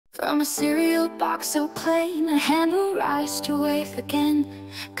From a cereal box so plain, a hand will rise to wave again.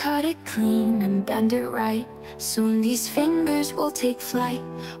 Cut it clean and bend it right. Soon these fingers will take flight.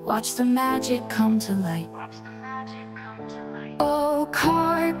 Watch the magic come to light. Oh,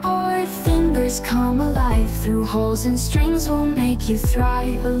 cardboard fingers come alive. Through holes and strings will make you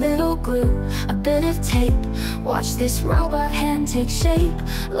thrive. A little glue, a bit of tape. Watch this robot hand take shape.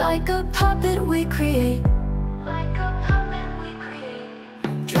 Like a puppet we create.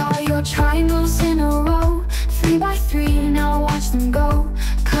 Draw your triangles in a row, 3 by 3, now watch them go.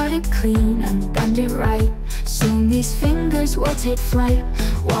 Cut it clean and bend it right. Soon these fingers will take flight.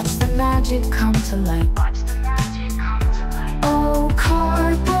 Watch the magic come to light. Oh,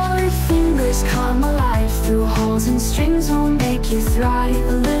 cardboard fingers come alive. Through holes and strings will make you thrive.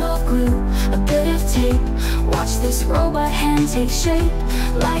 A little glue, a bit of tape. Watch this robot hand take shape.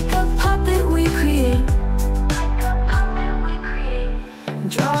 Like a puppet we create.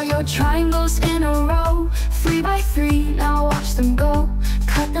 Draw your triangles in a row, 3 by 3, now watch them go.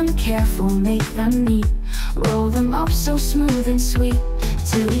 Cut them careful, make them neat. Roll them up so smooth and sweet,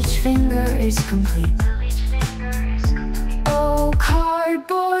 till each finger is complete. Oh,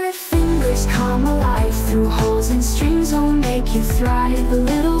 cardboard fingers come alive. Through holes and strings will make you thrive. A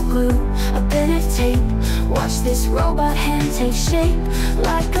little glue, a bit of tape. Watch this robot hand take shape.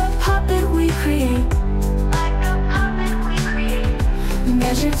 Like a puppet we create.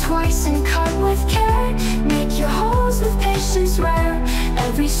 Measure twice and cut with care. Make your holes with patience rare.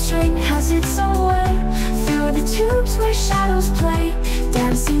 Every string has its own way. Through the tubes where shadows play.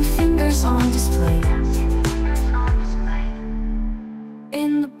 Dancing fingers on display.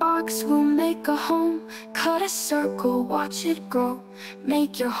 In the box we'll make a home. Cut a circle, watch it grow.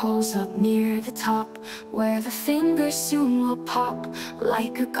 Make your holes up near the top, where the fingers soon will pop.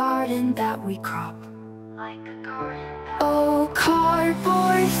 Like a garden that we crop. Oh,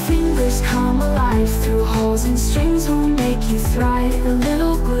 cardboard fingers come alive. Through holes and strings will make you thrive. A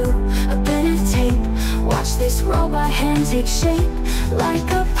little glue, a bit of tape. Watch this robot hand take shape. Like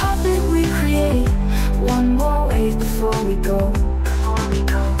a puppet we create. One more wave before we go.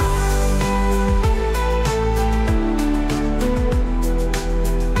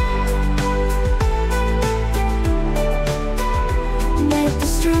 Make the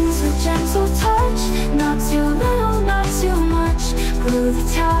strings a gentle touch. Not too little, not too much. Glue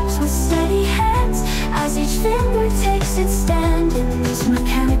the tops with steady hands, as each finger takes its stand in this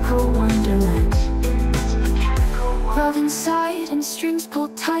mechanical wonderland. Rub inside and strings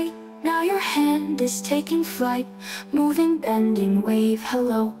pulled tight. Now your hand is taking flight. Moving, bending, wave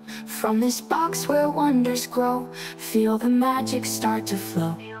hello. From this box where wonders grow, feel the magic start to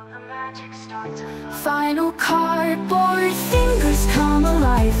flow. Final cardboard fingers come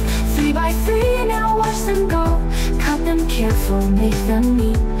alive. 3 by 3, now watch them go. Cut them careful, make them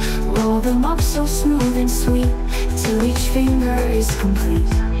neat. Roll them up so smooth and sweet, till each finger is complete.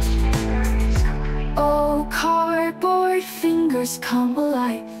 Oh, cardboard fingers come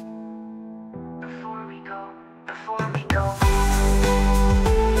alive. Before we go.